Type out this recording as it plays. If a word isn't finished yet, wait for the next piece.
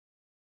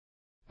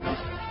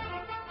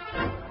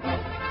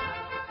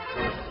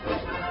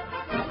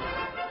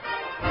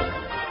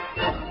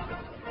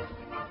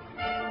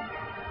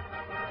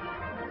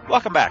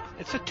Welcome back.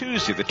 It's a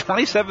Tuesday, the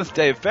 27th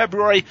day of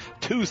February,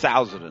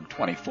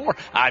 2024.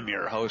 I'm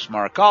your host,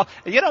 Mark Call.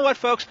 And you know what,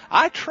 folks?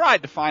 I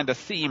tried to find a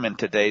theme in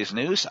today's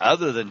news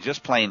other than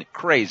just plain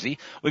crazy.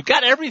 We've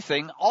got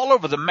everything all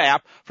over the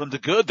map, from the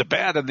good, the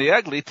bad, and the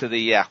ugly to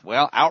the,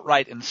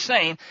 outright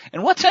insane.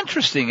 And what's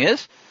interesting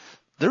is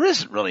there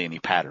isn't really any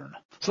pattern.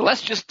 So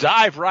let's just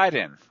dive right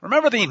in.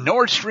 Remember the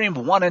Nord Stream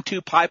 1 and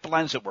 2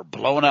 pipelines that were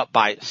blown up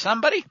by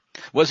somebody?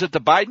 Was it the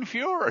Biden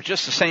Fuhrer or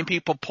just the same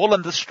people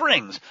pulling the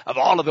strings of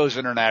all of those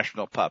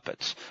international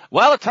puppets?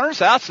 Well, it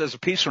turns out, says a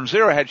piece from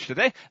Zero Hedge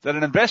today, that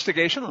an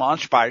investigation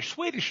launched by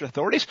Swedish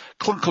authorities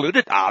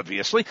concluded,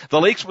 obviously, the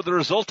leaks were the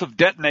result of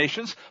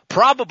detonations,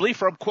 probably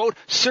from, quote,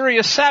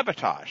 serious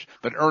sabotage.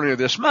 But earlier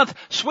this month,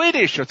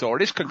 Swedish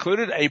authorities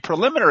concluded a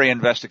preliminary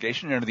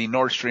investigation into the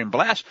Nord Stream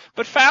blast,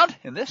 but found,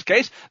 in this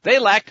case, they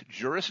lacked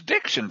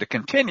jurisdiction to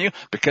continue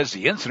because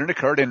the incident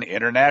occurred in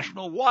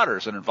international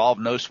waters and involved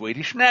no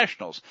Swedish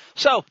nationals.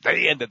 So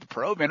they ended the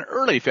probe in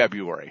early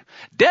February.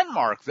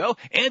 Denmark, though,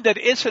 ended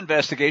its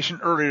investigation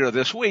earlier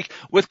this week,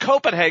 with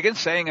Copenhagen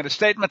saying in a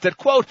statement that,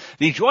 quote,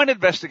 the joint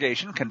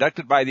investigation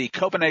conducted by the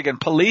Copenhagen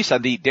police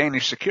and the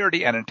Danish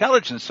security and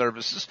intelligence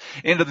services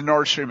into the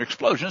Nord Stream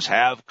explosions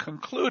have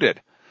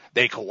concluded.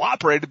 They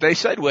cooperated, they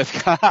said,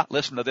 with,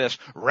 listen to this,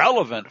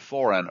 relevant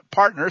foreign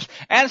partners,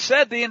 and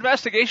said the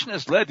investigation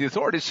has led the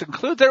authorities to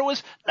conclude there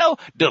was no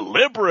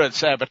deliberate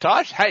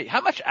sabotage. Hey, how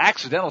much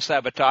accidental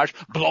sabotage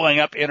blowing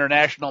up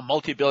international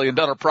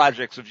multi-billion-dollar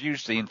projects have you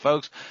seen,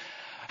 folks?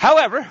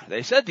 However,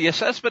 they said the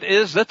assessment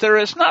is that there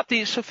is not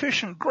the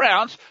sufficient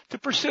grounds to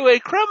pursue a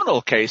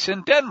criminal case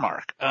in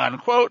Denmark,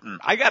 unquote.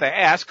 And I gotta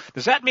ask,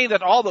 does that mean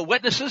that all the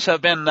witnesses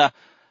have been,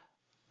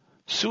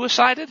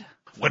 suicided?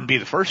 Wouldn't be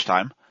the first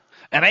time.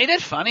 And ain't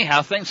it funny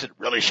how things that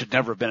really should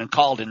never have been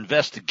called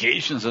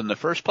investigations in the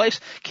first place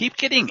keep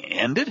getting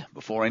ended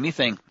before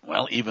anything,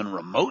 well, even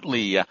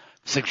remotely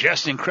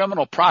suggesting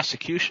criminal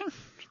prosecution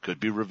could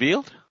be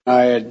revealed?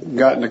 I had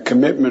gotten a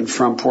commitment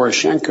from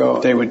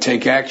Poroshenko they would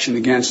take action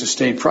against the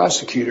state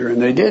prosecutor,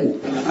 and they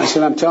didn't. I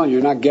said, I'm telling you,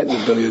 you're not getting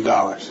 $1 billion.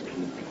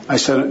 I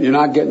said, you're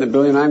not getting $1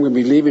 billion. I'm going to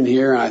be leaving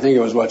here. And I think it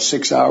was,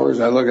 6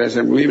 hours? I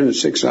said, I'm leaving in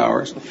 6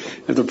 hours.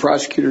 If the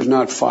prosecutor's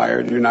not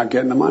fired, you're not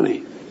getting the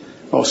money.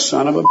 Oh,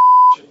 son of a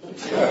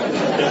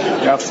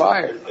got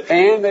fired.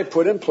 And they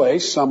put in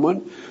place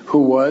someone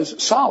who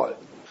was solid.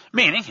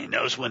 Meaning he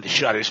knows when to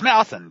shut his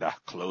mouth and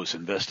close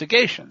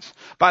investigations.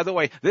 By the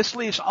way, this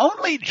leaves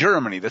only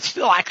Germany that's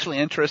still actually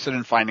interested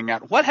in finding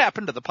out what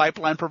happened to the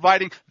pipeline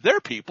providing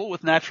their people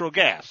with natural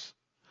gas.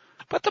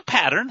 But the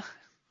pattern,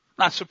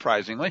 not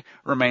surprisingly,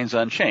 remains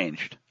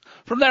unchanged.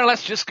 From there,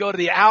 let's just go to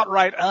the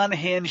outright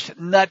unhinged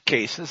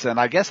nutcases, and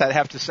I guess I'd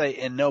have to say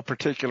in no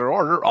particular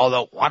order,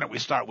 although why don't we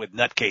start with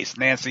nutcase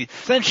Nancy,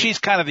 since she's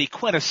kind of the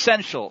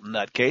quintessential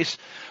nutcase.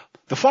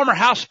 The former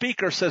House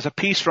Speaker, says a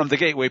piece from the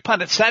Gateway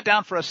Pundit, sat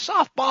down for a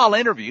softball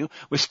interview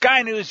with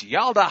Sky News'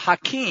 Yalda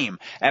Hakim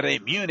at a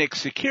Munich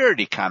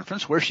security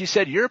conference where she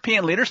said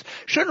European leaders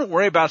shouldn't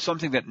worry about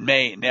something that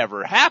may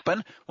never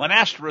happen. When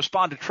asked to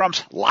respond to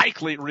Trump's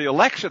likely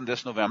re-election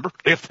this November,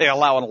 if they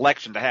allow an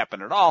election to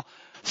happen at all,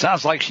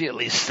 sounds like she at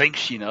least thinks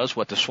she knows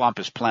what the swamp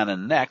is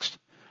planning next.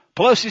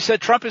 Pelosi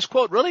said Trump is,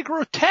 quote, really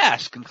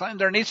grotesque and claimed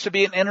there needs to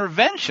be an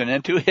intervention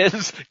into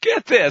his,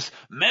 get this,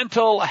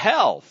 mental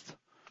health.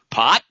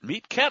 Pot,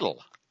 meet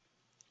kettle.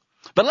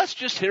 But let's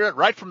just hear it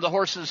right from the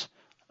horse's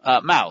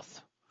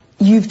mouth.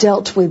 You've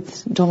dealt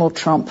with Donald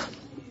Trump.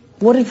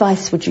 What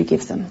advice would you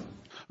give them?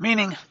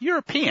 Meaning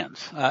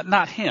Europeans,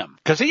 not him.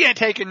 Because he ain't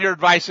taking your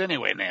advice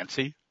anyway,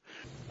 Nancy.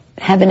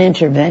 Have an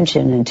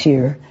intervention into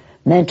your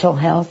mental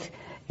health,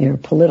 your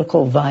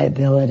political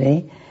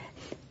viability.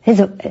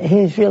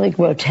 He's really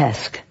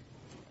grotesque,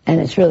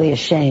 and it's really a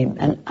shame.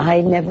 And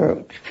I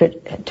never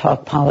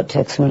talk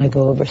politics when I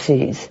go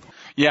overseas.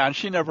 Yeah, and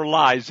she never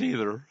lies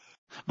either.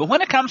 But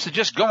when it comes to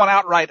just going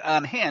outright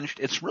unhinged,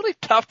 it's really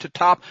tough to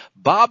top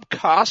Bob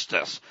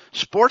Costas,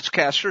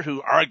 sportscaster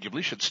who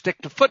arguably should stick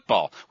to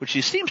football, which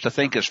he seems to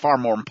think is far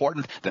more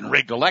important than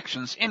rigged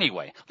elections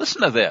anyway.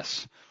 Listen to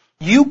this.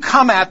 You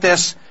come at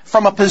this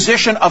from a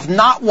position of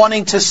not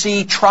wanting to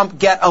see Trump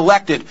get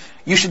elected.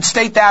 You should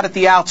state that at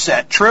the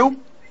outset. True?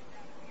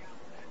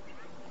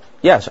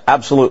 Yes,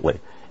 absolutely.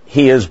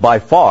 He is by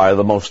far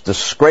the most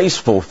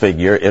disgraceful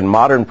figure in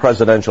modern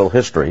presidential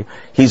history.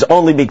 He's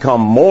only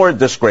become more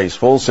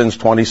disgraceful since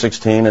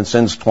 2016 and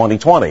since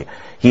 2020.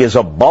 He is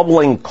a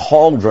bubbling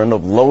cauldron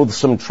of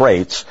loathsome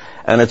traits,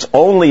 and it's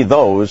only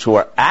those who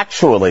are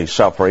actually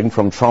suffering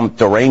from Trump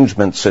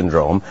derangement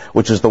syndrome,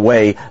 which is the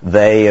way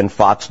they and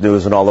Fox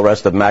News and all the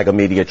rest of MAGA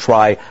media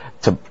try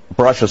to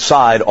brush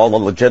aside all the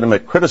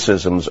legitimate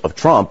criticisms of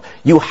Trump.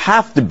 You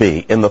have to be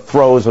in the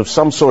throes of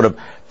some sort of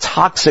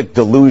toxic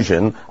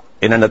delusion,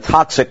 in a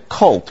toxic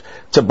cult,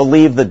 to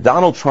believe that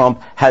Donald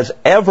Trump has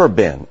ever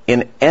been,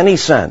 in any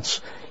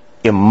sense,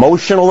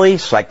 emotionally,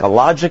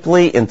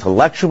 psychologically,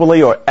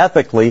 intellectually, or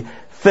ethically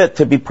fit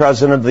to be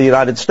president of the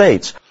United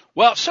States.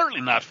 Well,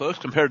 certainly not, folks,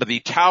 compared to the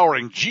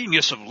towering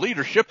genius of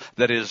leadership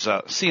that is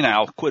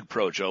senile quid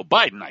pro Joe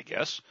Biden, I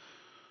guess.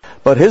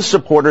 But his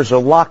supporters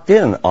are locked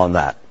in on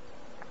that.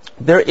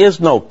 There is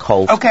no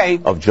cult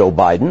of Joe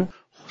Biden.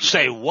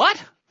 Say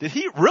what? Did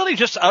he really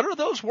just utter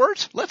those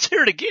words? Let's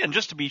hear it again,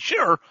 just to be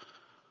sure.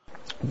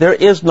 There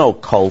is no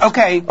cult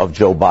of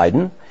Joe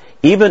Biden.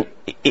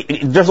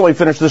 Just let me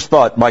finish this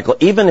thought, Michael.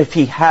 Even if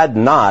he had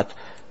not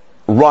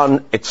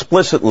run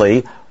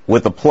explicitly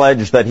with the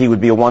pledge that he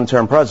would be a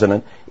one-term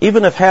president,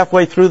 even if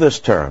halfway through this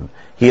term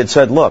he had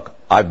said, look,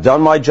 I've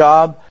done my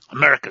job.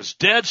 America's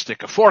dead.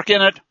 Stick a fork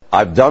in it.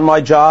 I've done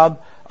my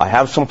job. I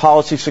have some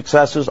policy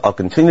successes. I'll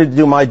continue to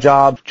do my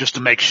job. Just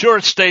to make sure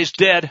it stays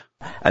dead.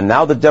 And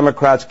now the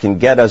Democrats can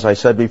get, as I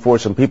said before,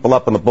 some people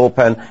up in the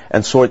bullpen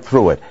and sort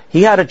through it.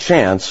 He had a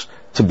chance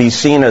to be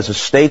seen as a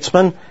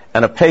statesman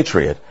and a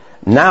patriot.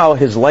 Now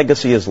his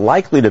legacy is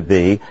likely to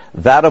be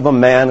that of a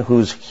man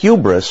whose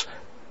hubris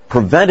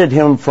prevented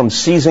him from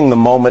seizing the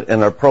moment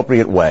in an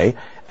appropriate way.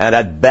 And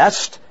at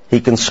best,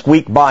 he can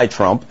squeak by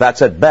Trump.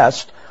 That's at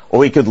best.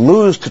 Or he could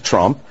lose to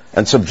Trump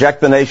and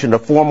subject the nation to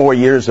 4 more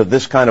years of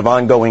this kind of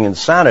ongoing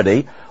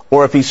insanity.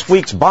 Or if he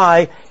squeaks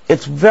by,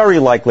 it's very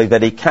likely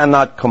that he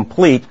cannot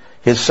complete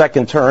his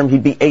second term.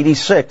 He'd be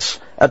 86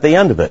 at the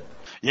end of it.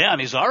 Yeah,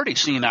 and he's already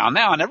senile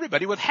now, and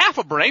everybody with half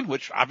a brain,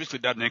 which obviously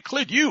doesn't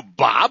include you,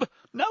 Bob,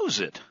 knows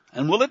it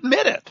and will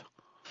admit it.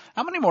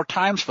 How many more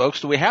times,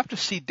 folks, do we have to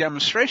see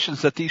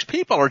demonstrations that these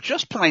people are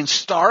just plain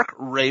stark,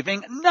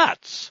 raving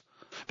nuts?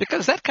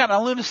 Because that kind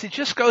of lunacy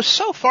just goes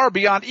so far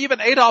beyond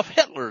even Adolf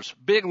Hitler's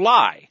big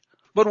lie.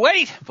 But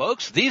wait,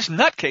 folks, these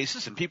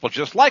nutcases and people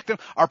just like them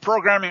are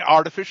programming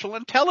artificial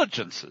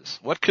intelligences.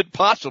 What could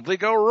possibly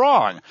go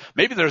wrong?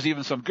 Maybe there's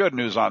even some good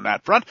news on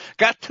that front.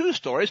 Got 2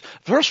 stories.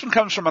 The first one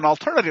comes from an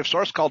alternative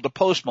source called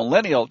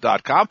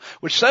thepostmillennial.com,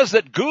 which says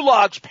that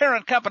Gulag's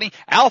parent company,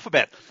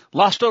 Alphabet,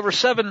 lost over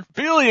 $7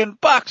 billion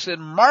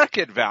in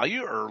market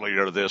value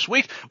earlier this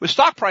week, with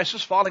stock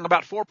prices falling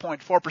about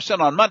 4.4%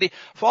 on Monday,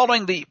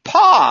 following the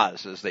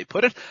pause, as they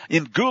put it,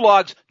 in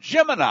Gulag's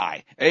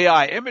Gemini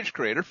AI image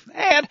creator,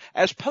 and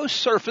as posts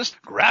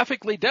surfaced,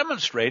 graphically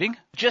demonstrating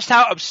just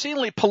how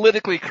obscenely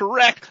politically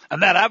correct,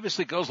 and that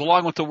obviously goes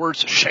along with the words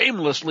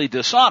shamelessly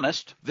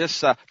dishonest,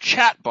 this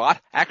chatbot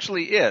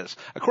actually is.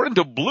 According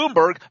to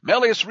Bloomberg,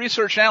 Melius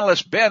research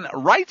analyst Ben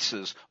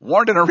Reitzes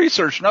warned in a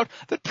research note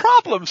that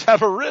problems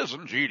have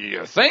arisen, gee, do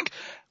you think,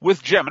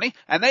 with Gemini,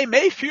 and they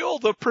may fuel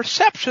the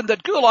perception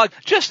that Gulag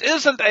just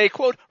isn't a,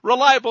 quote,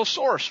 reliable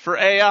source for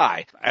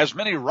AI, as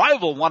many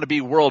rival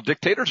wannabe world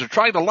dictators are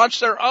trying to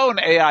launch their own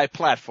AI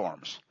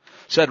platforms.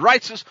 Said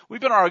Reitzes, we've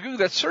been arguing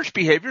that search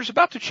behavior is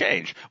about to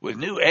change with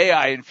new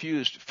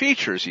AI-infused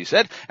features, he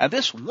said, and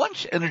this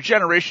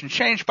once-in-a-generation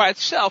change by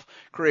itself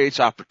creates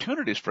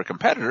opportunities for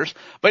competitors,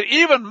 but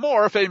even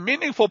more if a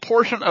meaningful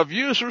portion of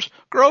users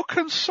grow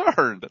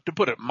concerned, to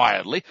put it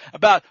mildly,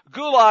 about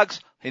Gulag's,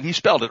 and he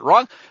spelled it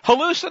wrong,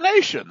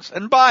 hallucinations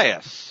and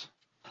bias.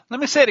 Let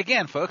me say it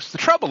again, folks. The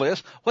trouble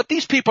is, what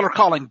these people are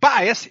calling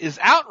bias is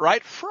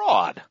outright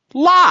fraud,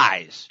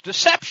 lies,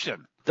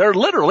 deception. They're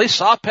literally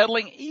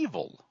saw-peddling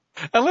evil.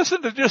 And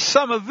listen to just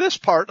some of this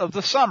part of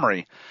the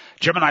summary.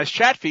 Gemini's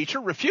chat feature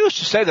refused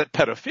to say that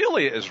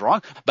pedophilia is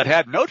wrong, but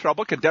had no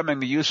trouble condemning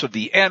the use of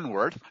the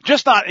N-word.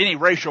 Just not any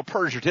racial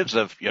purgatives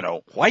of,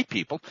 white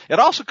people. It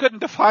also couldn't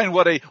define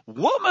what a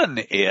woman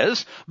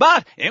is,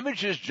 but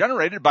images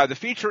generated by the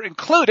feature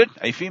included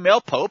a female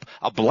pope,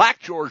 a black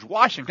George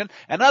Washington,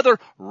 and other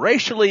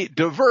racially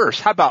diverse,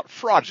 how about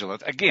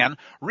fraudulent, again,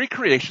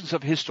 recreations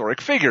of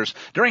historic figures.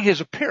 During his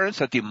appearance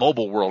at the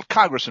Mobile World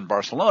Congress in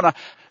Barcelona,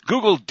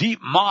 Google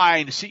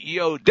DeepMind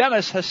CEO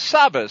Demis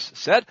Hassabis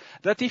said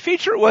that the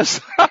feature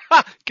was,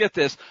 get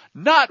this,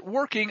 not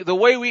working the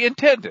way we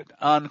intended,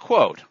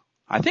 unquote.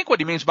 I think what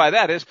he means by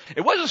that is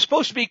it wasn't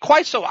supposed to be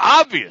quite so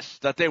obvious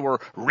that they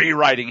were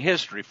rewriting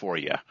history for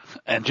you.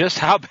 And just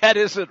how bad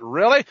is it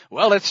really?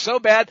 Well, it's so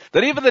bad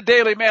that even the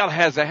Daily Mail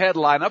has a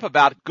headline up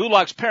about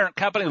Gulag's parent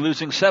company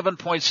losing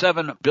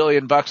 $7.7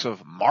 billion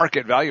of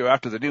market value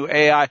after the new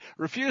AI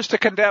refused to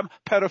condemn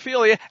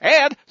pedophilia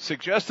and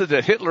suggested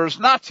that Hitler's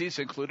Nazis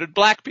included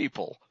black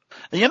people.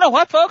 You know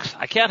what, folks?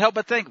 I can't help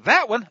but think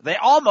that one they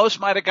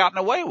almost might have gotten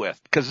away with,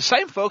 because the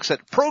same folks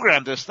that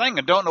programmed this thing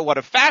and don't know what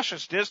a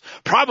fascist is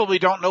probably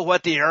don't know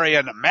what the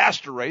Aryan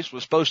master race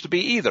was supposed to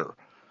be either.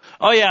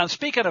 Oh, yeah, and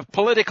speaking of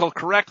political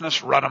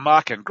correctness run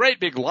amok and great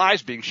big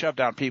lies being shoved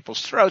down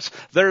people's throats,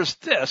 there's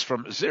this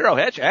from Zero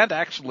Hedge and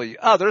actually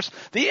others.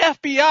 The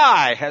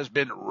FBI has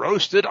been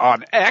roasted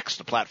on X,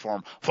 the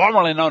platform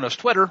formerly known as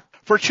Twitter,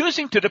 for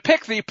choosing to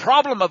depict the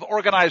problem of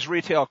organized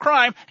retail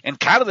crime in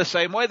kind of the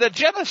same way that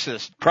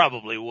Genesis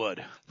probably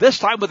would. This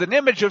time with an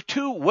image of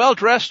 2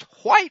 well-dressed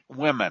white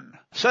women.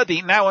 Said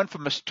the now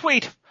infamous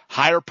tweet,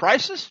 higher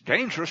prices,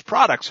 dangerous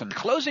products, and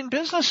closing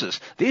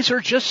businesses. These are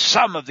just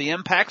some of the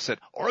impacts that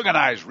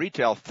organized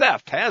retail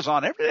theft has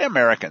on everyday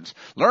Americans.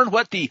 Learn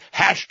what the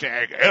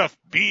hashtag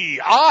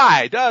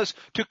FBI does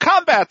to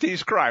combat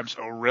these crimes.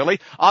 Oh, really?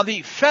 On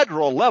the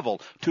federal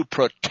level to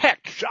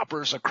protect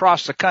shoppers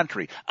across the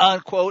country,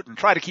 unquote, and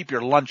try to keep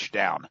your lunch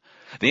down.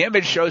 The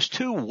image shows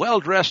 2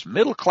 well-dressed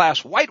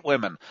middle-class white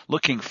women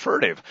looking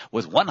furtive,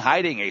 with one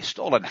hiding a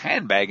stolen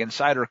handbag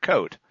inside her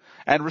coat.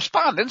 And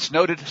respondents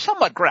noted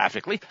somewhat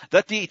graphically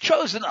that the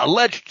chosen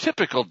alleged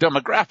typical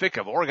demographic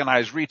of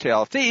organized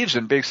retail thieves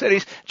in big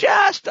cities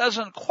just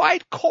doesn't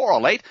quite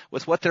correlate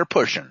with what they're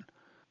pushing.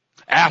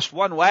 Asked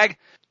one wag,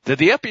 did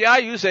the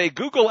FBI use a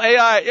Google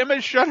AI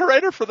image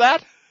generator for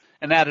that?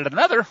 And added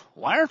another,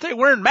 why aren't they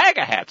wearing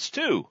MAGA hats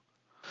too?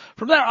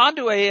 From there on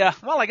to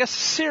a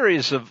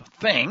series of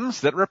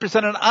things that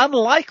represent an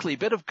unlikely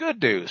bit of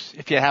good news,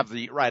 if you have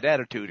the right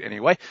attitude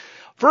anyway.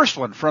 First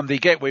one from the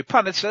Gateway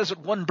Pundit says that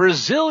one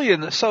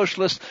Brazilian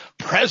socialist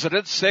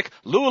president,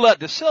 Lula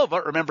da Silva,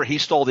 remember he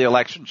stole the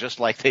election just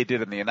like they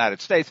did in the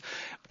United States,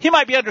 he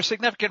might be under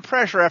significant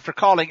pressure after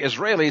calling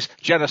Israelis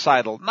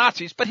genocidal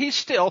Nazis, but he's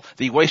still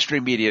the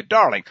mainstream media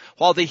darling,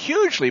 while the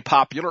hugely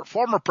popular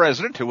former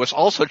president, who was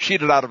also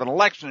cheated out of an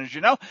election, as you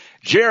know,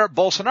 Jair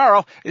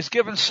Bolsonaro, is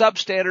given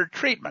substandard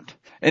treatment.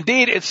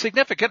 Indeed, it's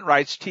significant,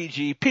 writes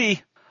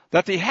TGP,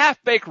 that the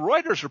half-baked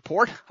Reuters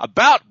report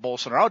about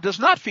Bolsonaro does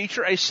not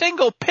feature a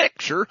single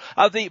picture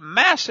of the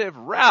massive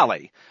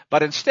rally,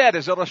 but instead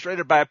is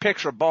illustrated by a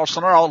picture of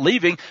Bolsonaro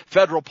leaving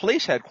federal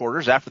police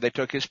headquarters after they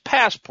took his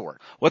passport.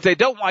 What they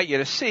don't want you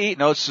to see,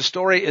 notes the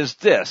story, is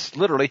this,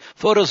 literally,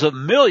 photos of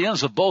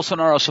millions of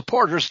Bolsonaro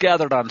supporters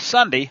gathered on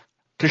Sunday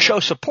to show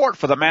support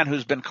for the man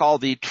who's been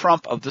called the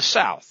Trump of the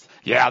South.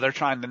 Yeah, they're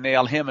trying to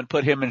nail him and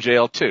put him in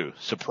jail too.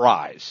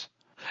 Surprise.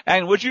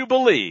 And would you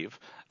believe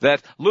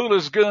that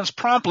Lula's goons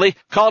promptly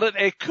called it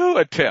a coup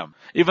attempt,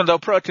 even though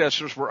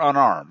protesters were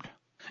unarmed?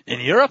 In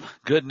Europe,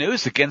 good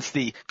news against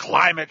the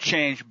climate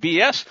change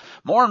BS,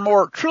 more and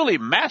more truly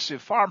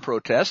massive farm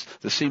protests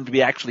that seem to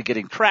be actually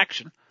getting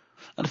traction.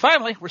 And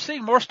finally, we're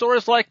seeing more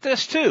stories like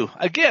this too,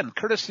 again,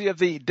 courtesy of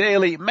the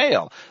Daily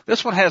Mail.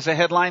 This one has the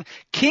headline,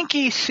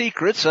 Kinky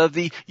Secrets of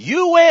the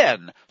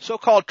UN,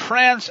 so-called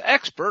trans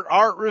expert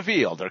are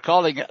revealed. They're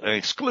calling it an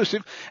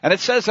exclusive, and it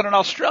says that an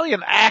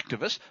Australian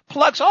activist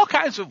plugs all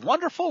kinds of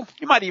wonderful,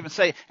 you might even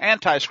say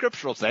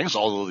anti-scriptural things,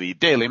 although the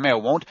Daily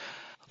Mail won't,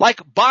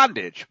 like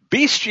bondage,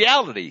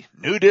 bestiality,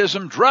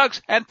 nudism,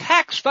 drugs, and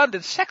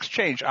tax-funded sex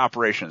change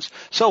operations.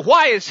 So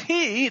why is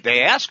he,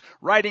 they ask,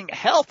 writing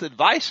health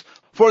advice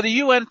for the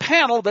UN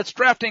panel that's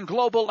drafting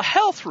global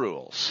health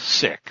rules?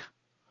 Sick.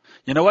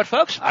 You know what,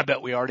 folks? I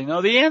bet we already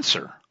know the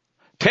answer.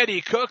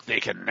 Teddy Cook, they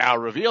can now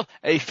reveal,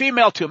 a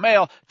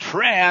female-to-male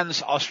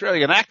trans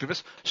Australian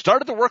activist,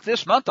 started the work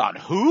this month on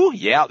WHO?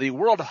 Yeah, the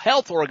World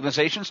Health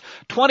Organization's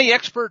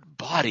 20-expert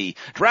body,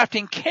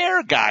 drafting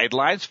care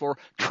guidelines for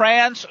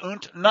trans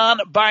and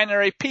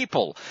non-binary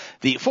people.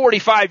 The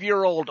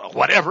 45-year-old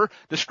whatever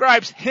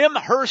describes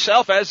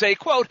herself as a,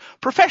 quote,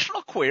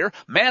 professional queer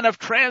man of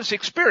trans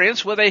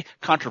experience with a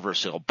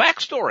controversial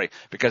backstory,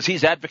 because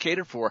he's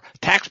advocated for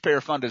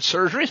taxpayer-funded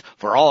surgeries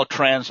for all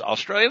trans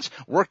Australians,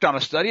 worked on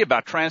a study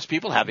about trans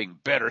people having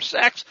better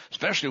sex,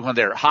 especially when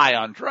they're high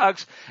on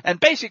drugs, and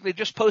basically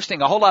just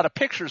posting a whole lot of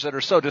pictures that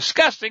are so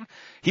disgusting,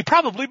 he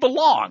probably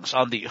belongs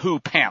on the WHO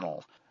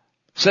panel.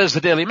 Says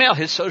the Daily Mail,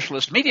 his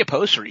socialist media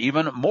posts are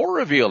even more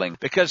revealing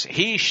because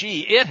he, she,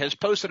 it has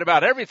posted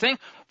about everything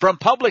from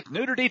public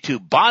nudity to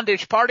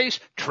bondage parties,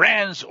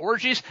 trans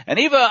orgies, and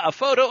even a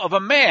photo of a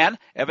man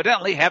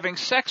evidently having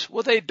sex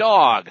with a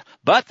dog.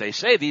 But they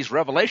say these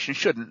revelations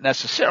shouldn't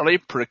necessarily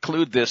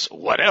preclude this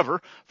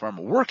whatever from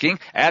working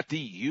at the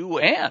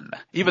UN,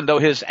 even though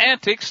his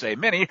antics, say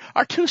many,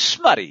 are too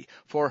smutty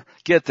for,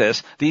 get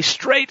this, the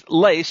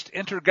straight-laced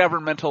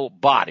intergovernmental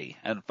body.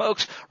 And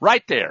folks,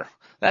 right there,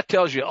 that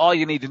tells you all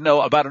you need to know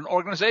about an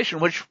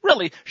organization which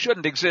really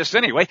shouldn't exist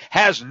anyway,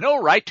 has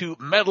no right to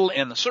meddle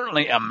in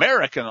certainly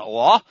American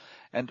law,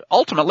 and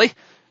ultimately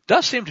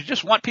does seem to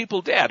just want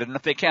people dead. And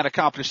if they can't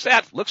accomplish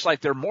that, looks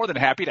like they're more than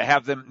happy to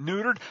have them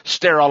neutered,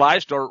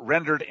 sterilized, or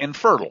rendered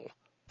infertile.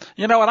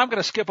 You know what, I'm going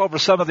to skip over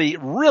some of the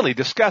really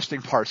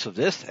disgusting parts of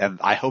this, and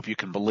I hope you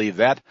can believe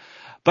that.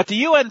 But the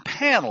UN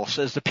panel,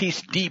 says the piece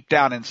deep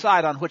down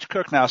inside on which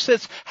Cook now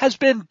sits, has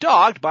been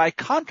dogged by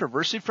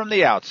controversy from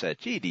the outset.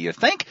 Gee, do you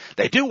think?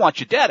 They do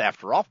want you dead,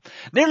 after all.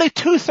 Nearly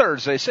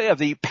two-thirds, they say, of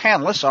the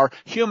panelists are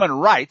human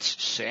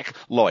rights, sick,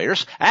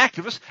 lawyers,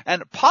 activists,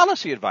 and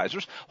policy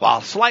advisors,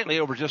 while slightly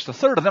over just a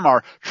third of them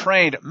are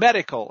trained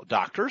medical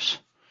doctors.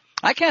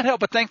 I can't help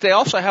but think they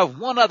also have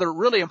one other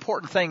really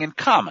important thing in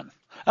common.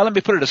 Now, let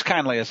me put it as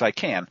kindly as I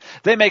can.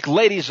 They make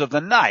ladies of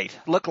the night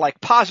look like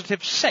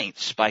positive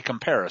saints by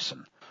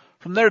comparison.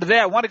 From there to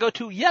there, I want to go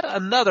to yet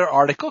another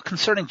article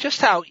concerning just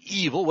how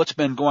evil what's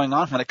been going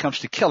on when it comes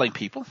to killing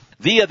people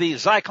via the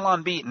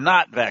Zyklon B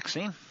not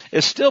vaccine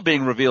is still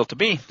being revealed to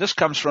me. This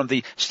comes from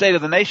the State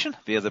of the Nation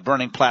via the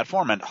Burning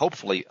Platform and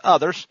hopefully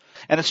others.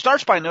 And it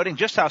starts by noting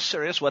just how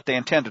serious what they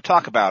intend to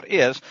talk about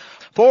is.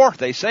 For,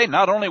 they say,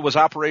 not only was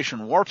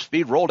Operation Warp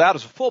Speed rolled out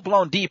as a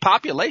full-blown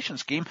depopulation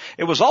scheme,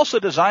 it was also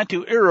designed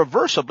to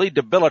irreversibly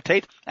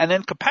debilitate and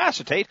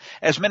incapacitate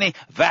as many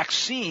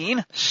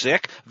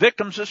vaccine-sick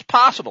victims as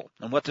possible.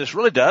 And what this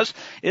really does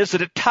is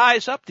that it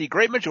ties up the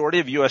great majority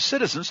of U.S.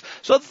 citizens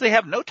so that they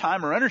have no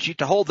time or energy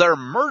to hold their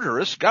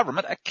murderous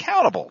government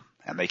accountable.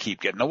 and they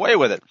keep getting away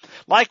with it.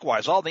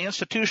 Likewise, all the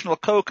institutional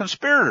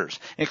co-conspirators,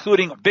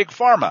 including Big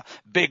Pharma,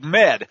 Big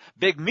Med,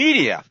 Big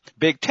Media,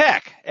 Big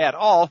Tech, et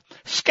al.,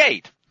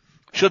 skate.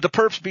 Should the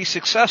perps be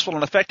successful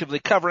in effectively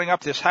covering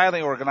up this highly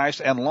organized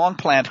and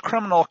long-planned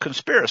criminal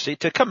conspiracy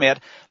to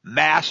commit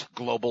mass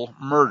global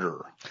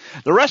murder?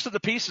 The rest of the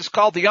piece is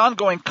called The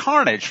Ongoing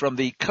Carnage from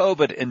the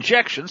COVID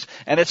Injections,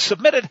 and it's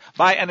submitted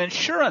by an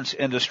insurance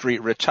industry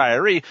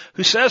retiree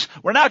who says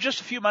we're now just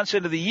a few months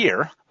into the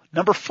year,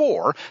 number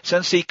 4,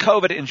 since the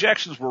COVID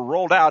injections were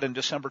rolled out in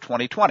December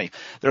 2020.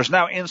 There's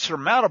now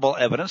insurmountable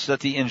evidence that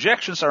the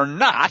injections are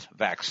not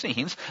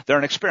vaccines. They're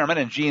an experiment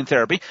in gene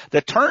therapy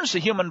that turns the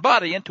human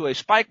body into a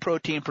spike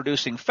protein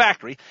producing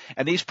factory,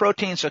 and these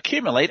proteins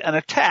accumulate and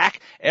attack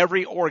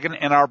every organ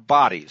in our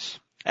bodies.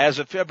 As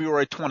of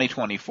February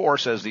 2024,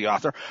 says the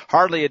author,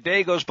 hardly a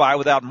day goes by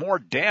without more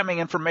damning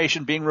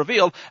information being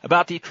revealed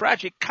about the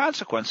tragic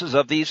consequences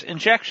of these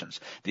injections.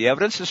 The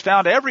evidence is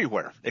found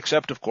everywhere,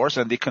 except, of course,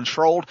 in the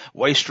controlled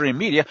waste stream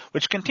media,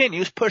 which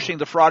continues pushing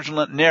the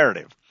fraudulent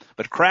narrative.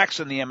 But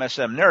cracks in the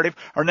MSM narrative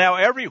are now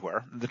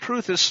everywhere. The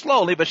truth is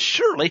slowly but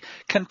surely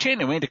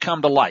continuing to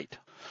come to light.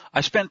 I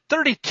spent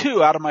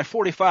 32 out of my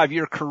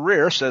 45-year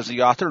career, says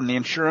the author, in the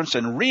insurance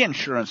and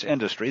reinsurance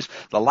industries,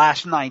 the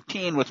last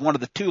 19 with one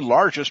of the 2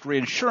 largest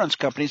reinsurance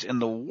companies in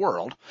the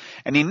world.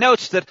 And he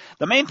notes that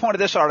the main point of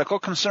this article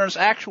concerns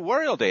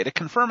actuarial data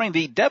confirming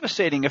the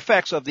devastating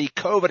effects of the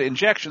COVID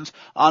injections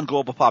on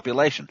global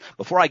population.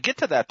 Before I get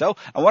to that, though,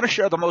 I want to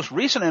share the most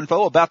recent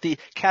info about the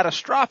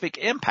catastrophic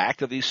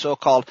impact of these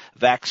so-called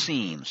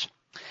vaccines.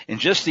 In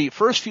just the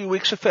first few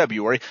weeks of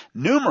February,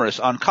 numerous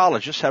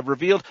oncologists have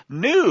revealed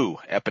new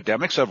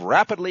epidemics of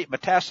rapidly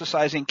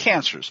metastasizing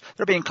cancers.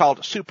 They're being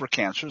called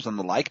supercancers and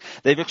the like.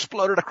 They've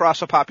exploded across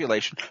the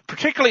population,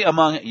 particularly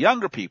among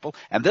younger people,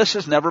 and this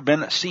has never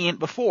been seen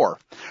before.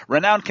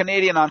 Renowned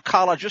Canadian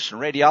oncologist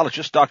and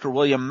radiologist Dr.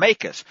 William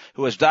Makis,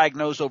 who has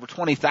diagnosed over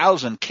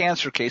 20,000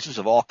 cancer cases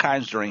of all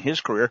kinds during his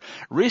career,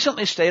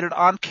 recently stated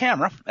on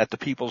camera at the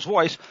People's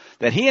Voice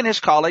that he and his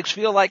colleagues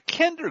feel like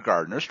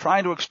kindergartners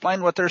trying to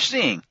explain what they're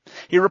seeing.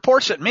 He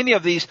reports that many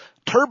of these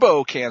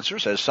turbo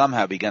cancers, as some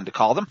have begun to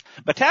call them,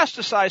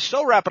 metastasize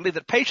so rapidly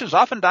that patients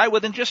often die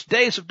within just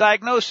days of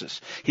diagnosis.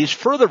 He's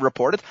further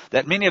reported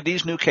that many of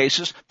these new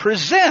cases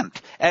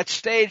present at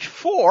stage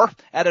 4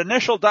 at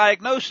initial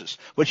diagnosis,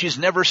 which he's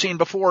never seen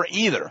before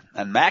either.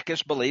 And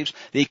Makis believes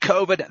the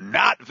COVID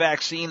not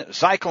vaccine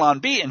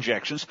Zyklon B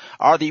injections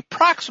are the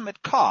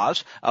proximate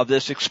cause of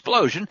this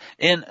explosion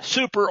in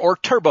super or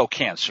turbo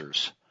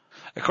cancers.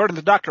 According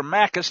to Dr.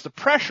 Makis, the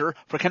pressure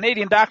for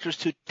Canadian doctors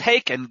to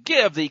take and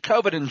give the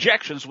COVID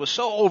injections was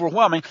so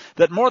overwhelming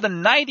that more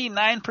than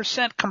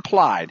 99%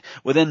 complied.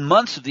 Within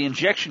months of the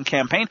injection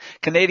campaign,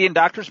 Canadian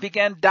doctors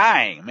began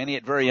dying, many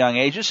at very young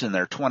ages, in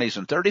their 20s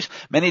and 30s.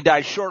 Many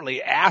died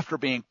shortly after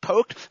being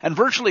poked, and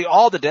virtually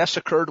all the deaths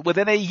occurred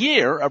within a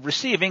year of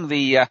receiving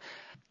the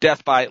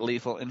death by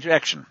lethal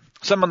injection.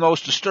 Some of the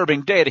most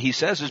disturbing data, he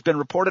says, has been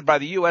reported by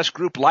the U.S.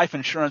 group life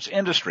insurance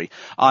industry.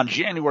 On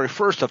January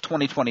 1st of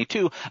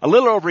 2022, a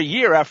little over a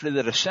year after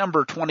the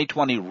December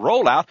 2020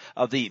 rollout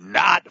of the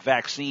not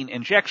vaccine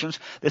injections,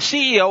 the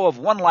CEO of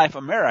One Life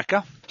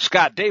America,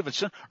 Scott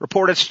Davidson,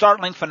 reported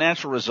startling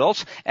financial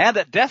results and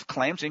that death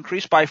claims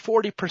increased by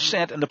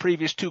 40% in the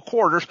previous 2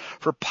 quarters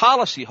for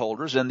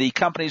policyholders in the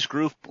company's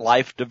group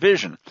life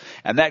division.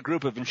 And that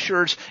group of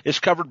insureds is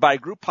covered by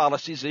group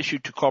policies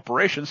issued to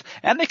corporations,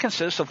 and they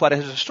consist of what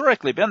has historically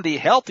been the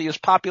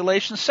healthiest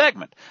population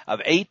segment of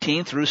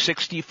 18 through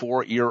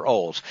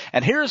 64-year-olds.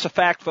 And here's a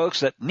fact, folks,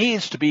 that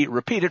needs to be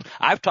repeated.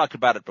 I've talked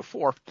about it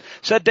before.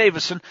 Said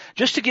Davidson,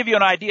 just to give you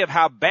an idea of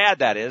how bad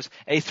that is,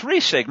 a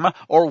 3 sigma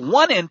or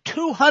 1 in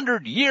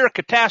 200-year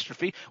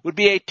catastrophe would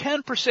be a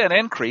 10%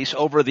 increase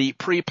over the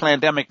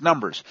pre-pandemic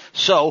numbers.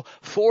 So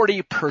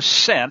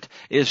 40%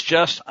 is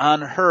just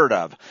unheard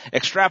of.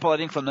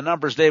 Extrapolating from the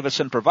numbers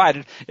Davidson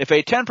provided, if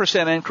a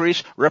 10%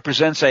 increase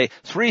represents a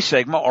 3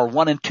 sigma or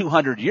 1 in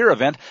 200-year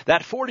event,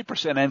 that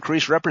 40%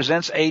 increase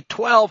represents a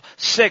 12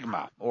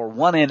 sigma or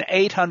 1 in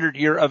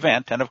 800-year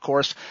event. And of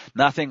course,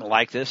 nothing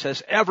like this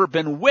has ever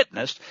been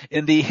witnessed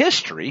in the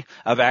history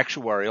of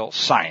actuarial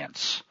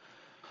science.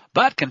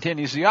 But,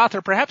 continues the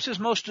author, perhaps his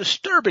most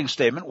disturbing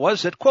statement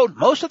was that, quote,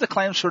 most of the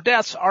claims for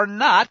deaths are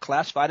not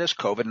classified as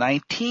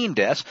COVID-19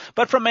 deaths,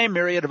 but from a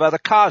myriad of other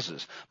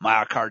causes.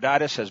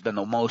 Myocarditis has been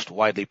the most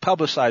widely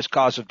publicized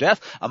cause of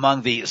death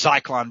among the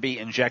Zyklon B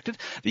injected.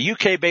 The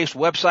UK-based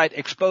website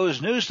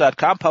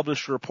exposednews.com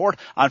published a report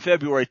on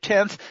February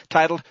 10th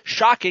titled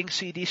Shocking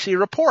CDC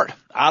Report.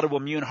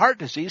 Autoimmune heart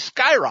disease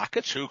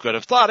skyrockets, who could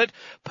have thought it,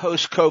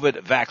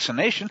 post-COVID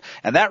vaccination,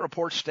 and that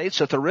report states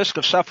that the risk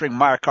of suffering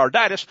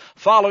myocarditis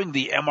following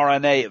the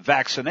mRNA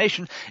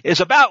vaccination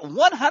is about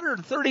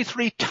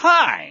 133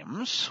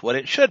 times what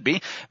it should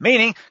be,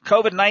 meaning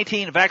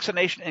COVID-19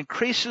 vaccination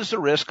increases the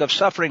risk of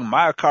suffering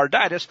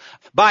myocarditis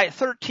by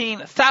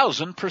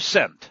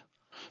 13,000%.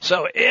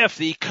 So if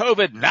the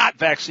COVID not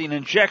vaccine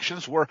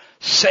injections were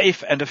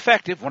safe and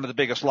effective, one of the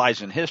biggest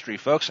lies in history,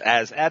 folks,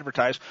 as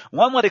advertised,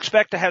 one would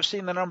expect to have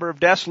seen the number of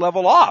deaths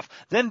level off,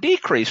 then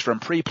decrease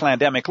from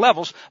pre-pandemic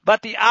levels,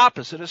 but the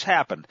opposite has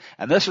happened.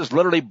 And this has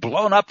literally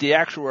blown up the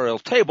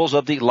actuarial tables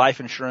of the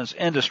life insurance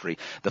industry.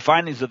 The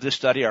findings of this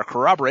study are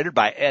corroborated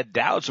by Ed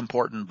Dowd's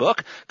important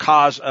book,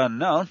 Cause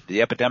Unknown,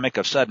 The Epidemic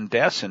of Sudden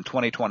Deaths in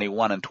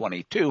 2021 and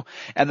 22,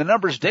 and the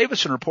numbers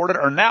Davidson reported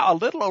are now a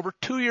little over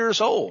 2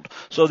 years old.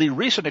 So the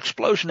recent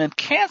explosion in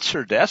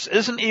cancer deaths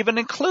isn't even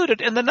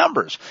included in the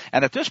numbers.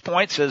 And at this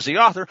point, says the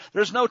author,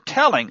 there's no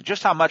telling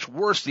just how much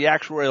worse the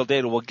actuarial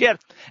data will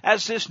get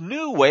as this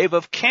new wave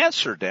of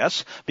cancer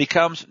deaths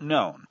becomes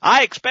known.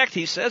 I expect,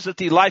 he says, that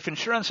the life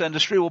insurance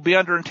industry will be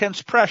under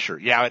intense pressure.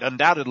 Yeah, it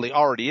undoubtedly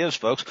already is,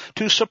 folks,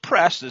 to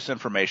suppress this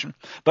information.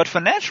 But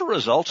financial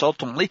results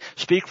ultimately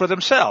speak for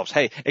themselves.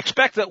 Hey,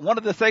 expect that one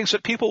of the things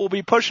that people will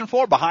be pushing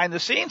for behind the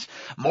scenes,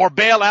 more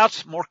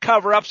bailouts, more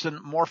cover-ups, and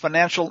more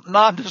financial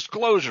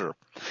non-disclosure.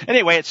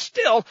 Anyway, it's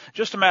still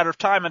just a matter of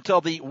time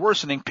until the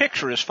worsening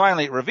picture is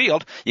finally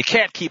revealed. You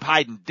can't keep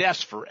hiding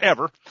deaths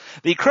forever.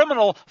 The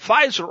criminal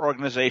Pfizer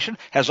organization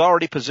has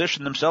already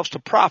positioned themselves to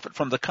profit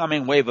from the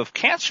coming wave of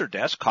cancer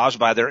deaths caused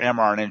by their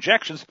mRNA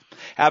injections,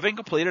 having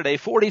completed a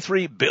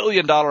 $43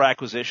 billion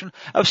acquisition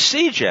of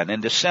Seagen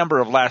in December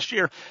of last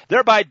year,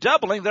 thereby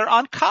doubling their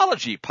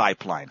oncology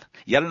pipeline.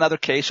 Yet another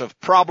case of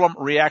problem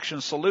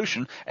reaction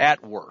solution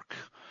at work.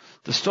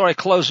 The story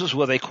closes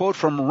with a quote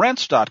from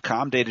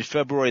Rents.com dated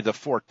February the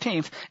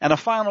 14th and a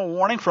final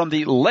warning from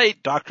the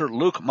late Dr.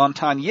 Luc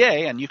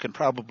Montagnier, and you can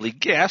probably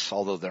guess,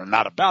 although they're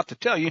not about to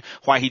tell you,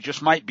 why he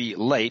just might be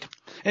late.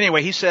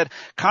 Anyway, he said,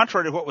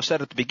 contrary to what was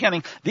said at the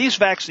beginning, these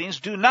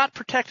vaccines do not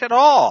protect at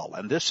all,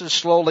 and this is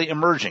slowly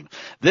emerging.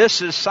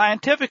 This is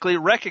scientifically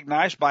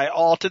recognized by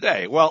all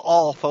today. Well,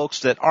 all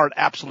folks that aren't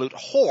absolute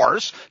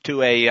whores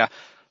to a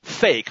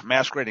fake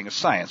masquerading as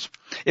science.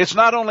 It's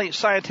not only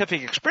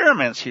scientific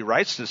experiments, he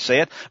writes, to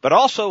say it, but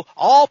also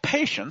all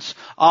patients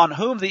on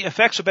whom the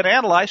effects have been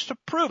analyzed to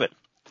prove it.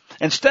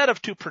 Instead of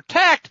to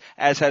protect,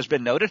 as has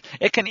been noted,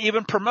 it can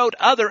even promote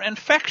other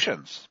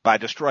infections by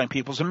destroying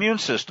people's immune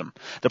system.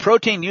 The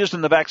protein used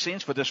in the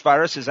vaccines for this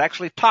virus is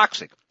actually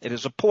toxic. It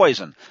is a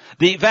poison.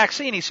 The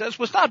vaccine, he says,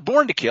 was not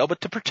born to kill,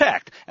 but to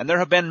protect. And there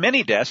have been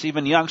many deaths,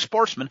 even young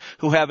sportsmen,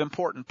 who have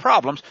important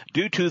problems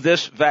due to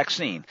this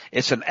vaccine.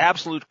 It's an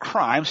absolute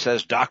crime,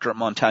 says Dr.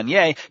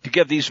 Montagnier, to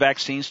give these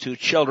vaccines to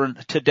children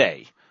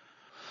today.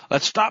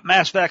 Let's stop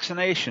mass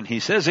vaccination, he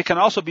says. It can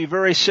also be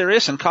very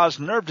serious and cause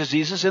nerve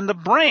diseases in the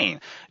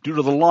brain. Due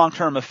to the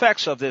long-term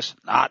effects of this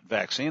not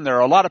vaccine, there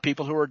are a lot of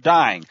people who are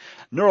dying.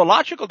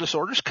 Neurological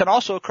disorders can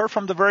also occur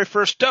from the very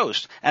first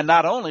dose, and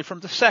not only from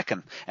the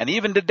second. And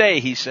even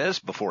today, he says,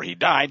 before he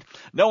died,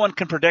 no one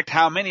can predict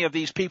how many of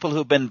these people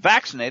who've been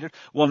vaccinated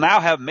will now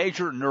have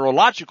major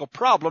neurological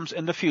problems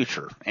in the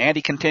future. And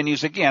he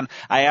continues again,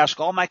 I ask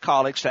all my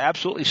colleagues to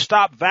absolutely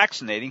stop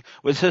vaccinating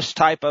with this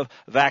type of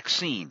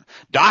vaccine.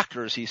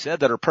 Doctors, he said,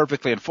 that are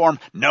perfectly informed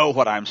know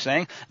what I'm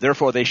saying.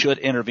 Therefore, they should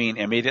intervene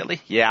immediately.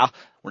 Yeah,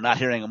 we're not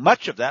hearing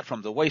much of that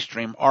from the waste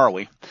stream, are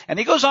we? And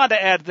he goes on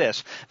to add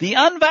this. The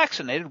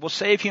unvaccinated will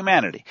save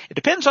humanity. It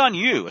depends on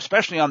you,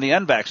 especially on the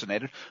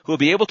unvaccinated, who will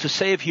be able to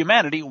save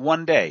humanity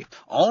one day.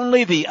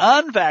 Only the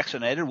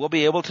unvaccinated will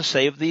be able to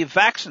save the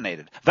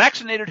vaccinated.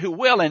 Vaccinated who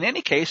will, in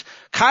any case,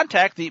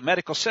 contact the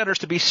medical centers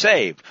to be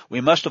saved.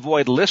 We must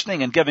avoid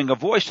listening and giving a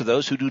voice to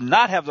those who do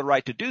not have the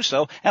right to do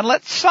so, and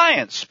let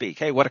science speak.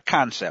 Hey, what a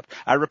concept.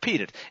 I repeat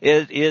it.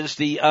 It is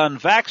the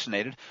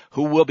unvaccinated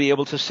who will be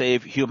able to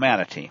save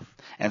humanity.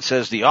 And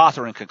says the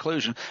author in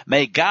conclusion,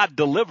 may God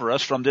deliver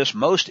us from this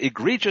most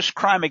egregious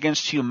crime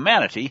against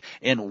humanity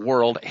in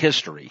world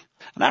history.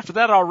 And after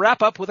that, I'll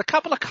wrap up with a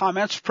couple of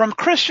comments from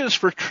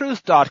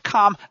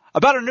ChristiansForTruth.com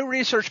about a new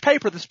research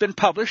paper that's been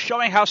published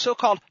showing how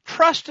so-called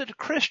trusted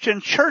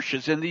Christian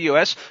churches in the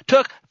U.S.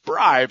 took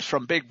bribes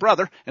from Big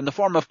Brother in the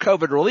form of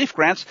COVID relief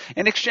grants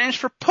in exchange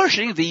for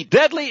pushing the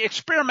deadly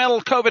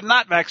experimental COVID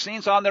not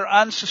vaccines on their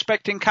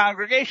unsuspecting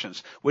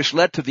congregations, which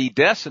led to the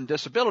deaths and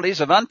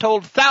disabilities of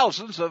untold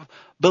thousands of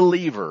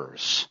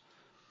believers.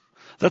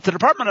 That the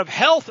Department of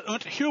Health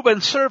and Human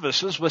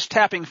Services was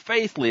tapping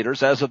faith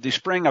leaders as of the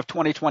spring of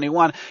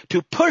 2021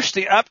 to push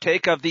the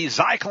uptake of the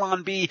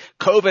Zyklon B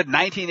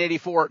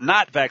COVID-1984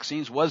 not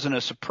vaccines wasn't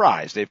a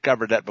surprise. They've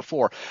covered that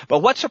before. But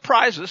what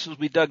surprised us as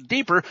we dug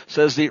deeper,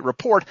 says the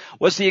report,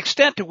 was the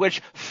extent to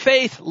which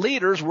faith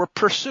leaders were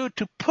pursued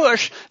to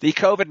push the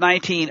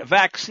COVID-19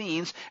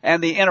 vaccines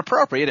and the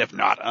inappropriate, if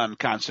not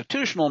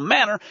unconstitutional,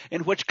 manner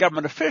in which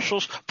government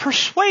officials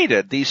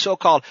persuaded these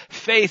so-called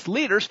faith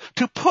leaders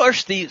to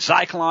push the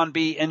Zyklon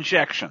B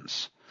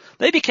injections.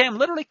 They became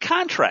literally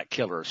contract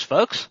killers,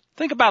 folks.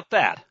 Think about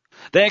that.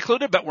 They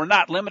included, but were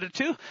not limited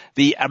to,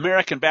 the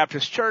American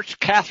Baptist Church,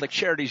 Catholic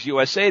Charities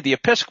USA, the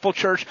Episcopal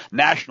Church,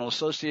 National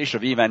Association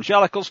of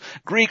Evangelicals,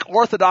 Greek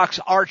Orthodox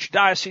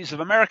Archdiocese of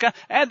America,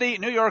 and the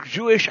New York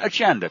Jewish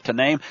Agenda, to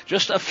name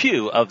just a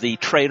few of the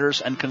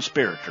traitors and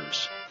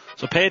conspirators.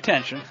 So pay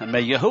attention, and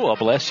may Yahuwah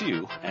bless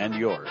you and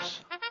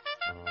yours.